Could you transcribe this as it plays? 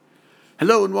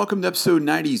Hello and welcome to episode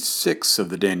 96 of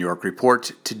the Dan York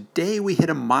Report. Today we hit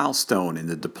a milestone in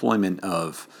the deployment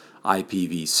of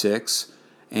IPv6,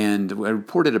 and I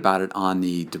reported about it on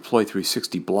the Deploy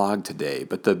 360 blog today.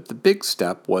 But the big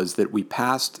step was that we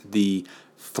passed the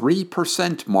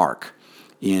 3% mark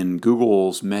in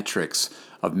Google's metrics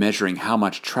of measuring how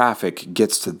much traffic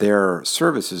gets to their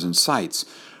services and sites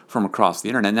from across the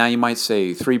internet. Now you might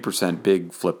say 3%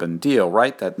 big flippin' deal,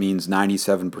 right? That means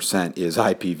 97% is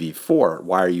IPv4.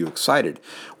 Why are you excited?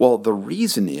 Well, the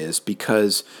reason is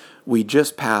because we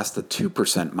just passed the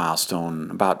 2% milestone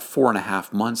about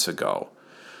 4.5 months ago.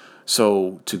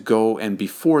 So to go, and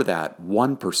before that,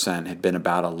 1% had been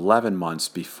about 11 months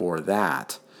before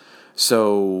that.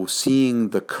 So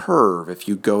seeing the curve, if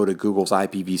you go to Google's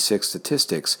IPv6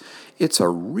 statistics, it's a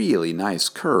really nice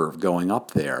curve going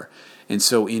up there. And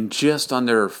so in just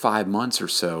under 5 months or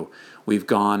so, we've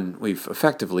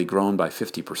effectively grown by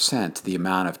 50% the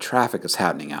amount of traffic that's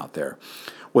happening out there.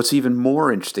 What's even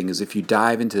more interesting is if you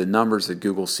dive into the numbers that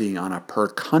Google's seeing on a per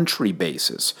country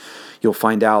basis, you'll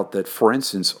find out that, for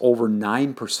instance, over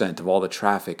 9% of all the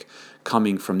traffic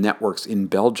coming from networks in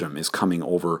Belgium is coming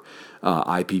over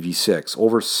IPv6,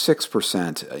 over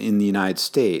 6% in the United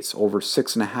States, over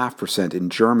 6.5% in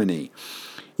Germany,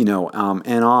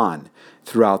 and on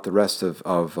throughout the rest of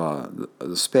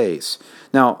the space.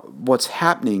 Now, what's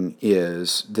happening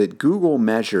is that Google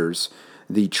measures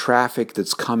the traffic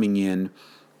that's coming in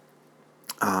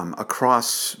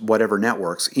across whatever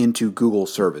networks into Google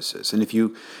services. And if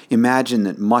you imagine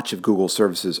that much of Google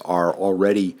services are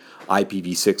already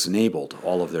IPv6 enabled,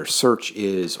 all of their search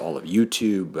is, all of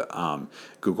YouTube,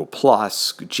 Google+,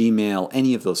 Gmail,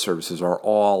 any of those services are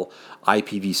all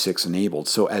IPv6 enabled.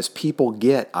 So as people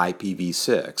get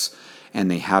IPv6, and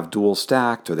they have dual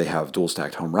stacked or they have dual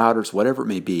stacked home routers, whatever it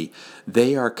may be,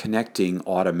 they are connecting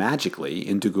automatically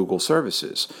into Google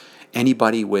services.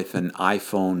 Anybody with an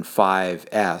iPhone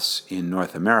 5S in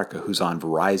North America who's on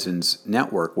Verizon's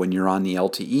network, when you're on the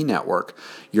LTE network,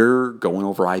 you're going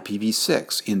over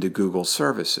IPv6 into Google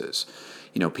services.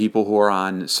 People who are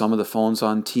on some of the phones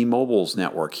on T-Mobile's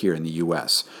network here in the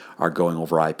U.S. are going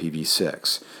over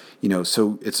IPv6.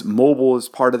 So it's mobile is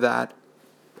part of that.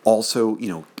 Also,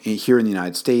 here in the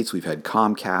United States, we've had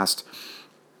Comcast,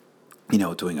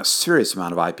 doing a serious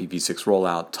amount of IPv6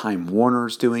 rollout. Time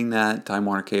Warner's doing that, Time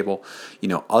Warner Cable.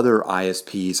 Other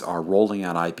ISPs are rolling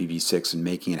out IPv6 and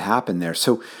making it happen there.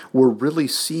 So we're really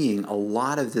seeing a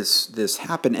lot of this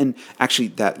happen. And actually,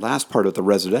 that last part of the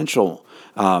residential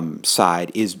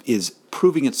side is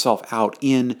proving itself out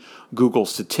in Google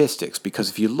statistics,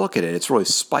 because if you look at it, it's really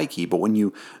spiky. But when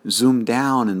you zoom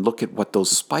down and look at what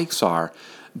those spikes are,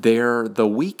 they're the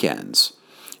weekends.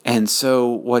 And so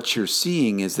what you're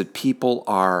seeing is that people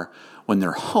are, when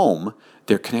they're home,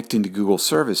 they're connecting to Google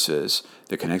services,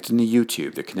 they're connecting to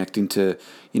YouTube, they're connecting to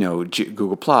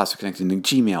Google+, they're connecting to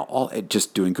Gmail, all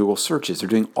just doing Google searches, they're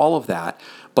doing all of that,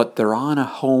 but they're on a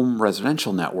home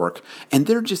residential network, and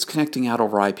they're just connecting out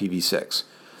over IPv6.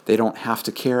 They don't have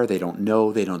to care, they don't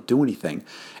know, they don't do anything.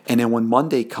 And then when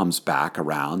Monday comes back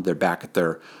around, they're back at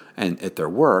their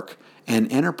work.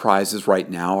 And enterprises right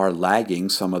now are lagging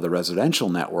some of the residential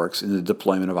networks in the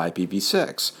deployment of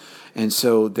IPv6. And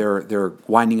so they're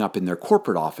winding up in their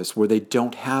corporate office where they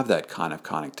don't have that kind of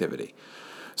connectivity.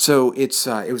 So it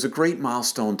was a great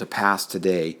milestone to pass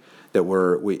today, that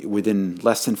within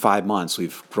less than 5 months,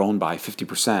 we've grown by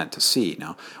 50% to see.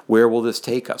 Now, where will this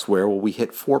take us? Where will we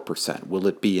hit 4%? Will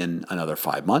it be in another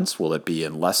 5 months? Will it be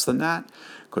in less than that?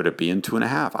 Could it be in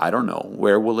 2.5? I don't know.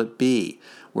 Where will it be?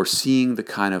 We're seeing the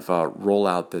kind of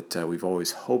rollout that we've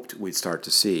always hoped we'd start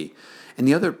to see. And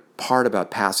the other part about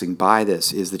passing by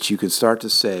this is that you can start to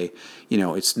say,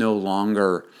 it's no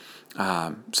longer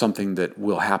something that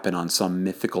will happen on some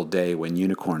mythical day when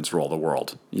unicorns rule the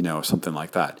world, something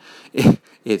like that.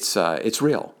 It's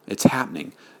real. It's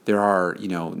happening. There are,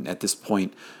 at this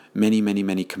point,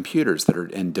 many computers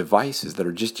and devices that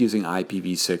are just using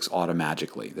IPv6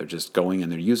 automatically. They're just going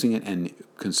and they're using it, and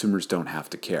consumers don't have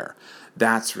to care.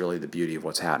 That's really the beauty of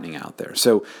what's happening out there.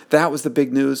 So that was the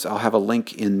big news. I'll have a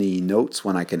link in the notes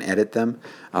when I can edit them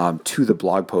to the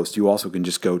blog post. You also can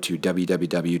just go to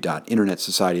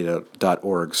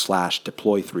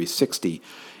www.internetsociety.org/deploy360,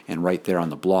 and right there on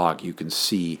the blog you can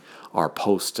see our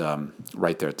post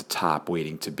right there at the top,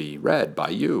 waiting to be read by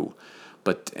you.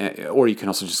 But or you can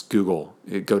also just go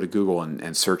to Google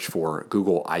and search for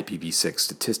Google IPv6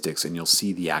 statistics, and you'll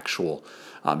see the actual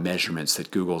measurements that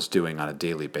Google's doing on a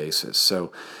daily basis.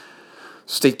 So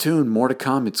stay tuned, more to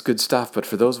come. It's good stuff. But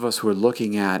for those of us who are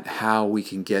looking at how we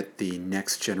can get the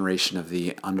next generation of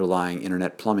the underlying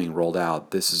internet plumbing rolled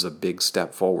out, this is a big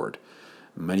step forward.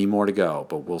 Many more to go,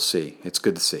 but we'll see. It's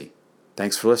good to see.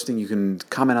 Thanks for listening. You can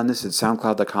comment on this at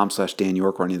soundcloud.com/Dan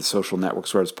York or any of the social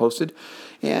networks where it's posted.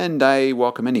 And I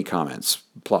welcome any comments,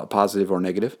 positive or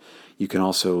negative. You can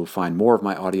also find more of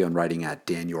my audio and writing at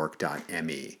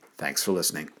danyork.me. Thanks for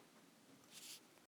listening.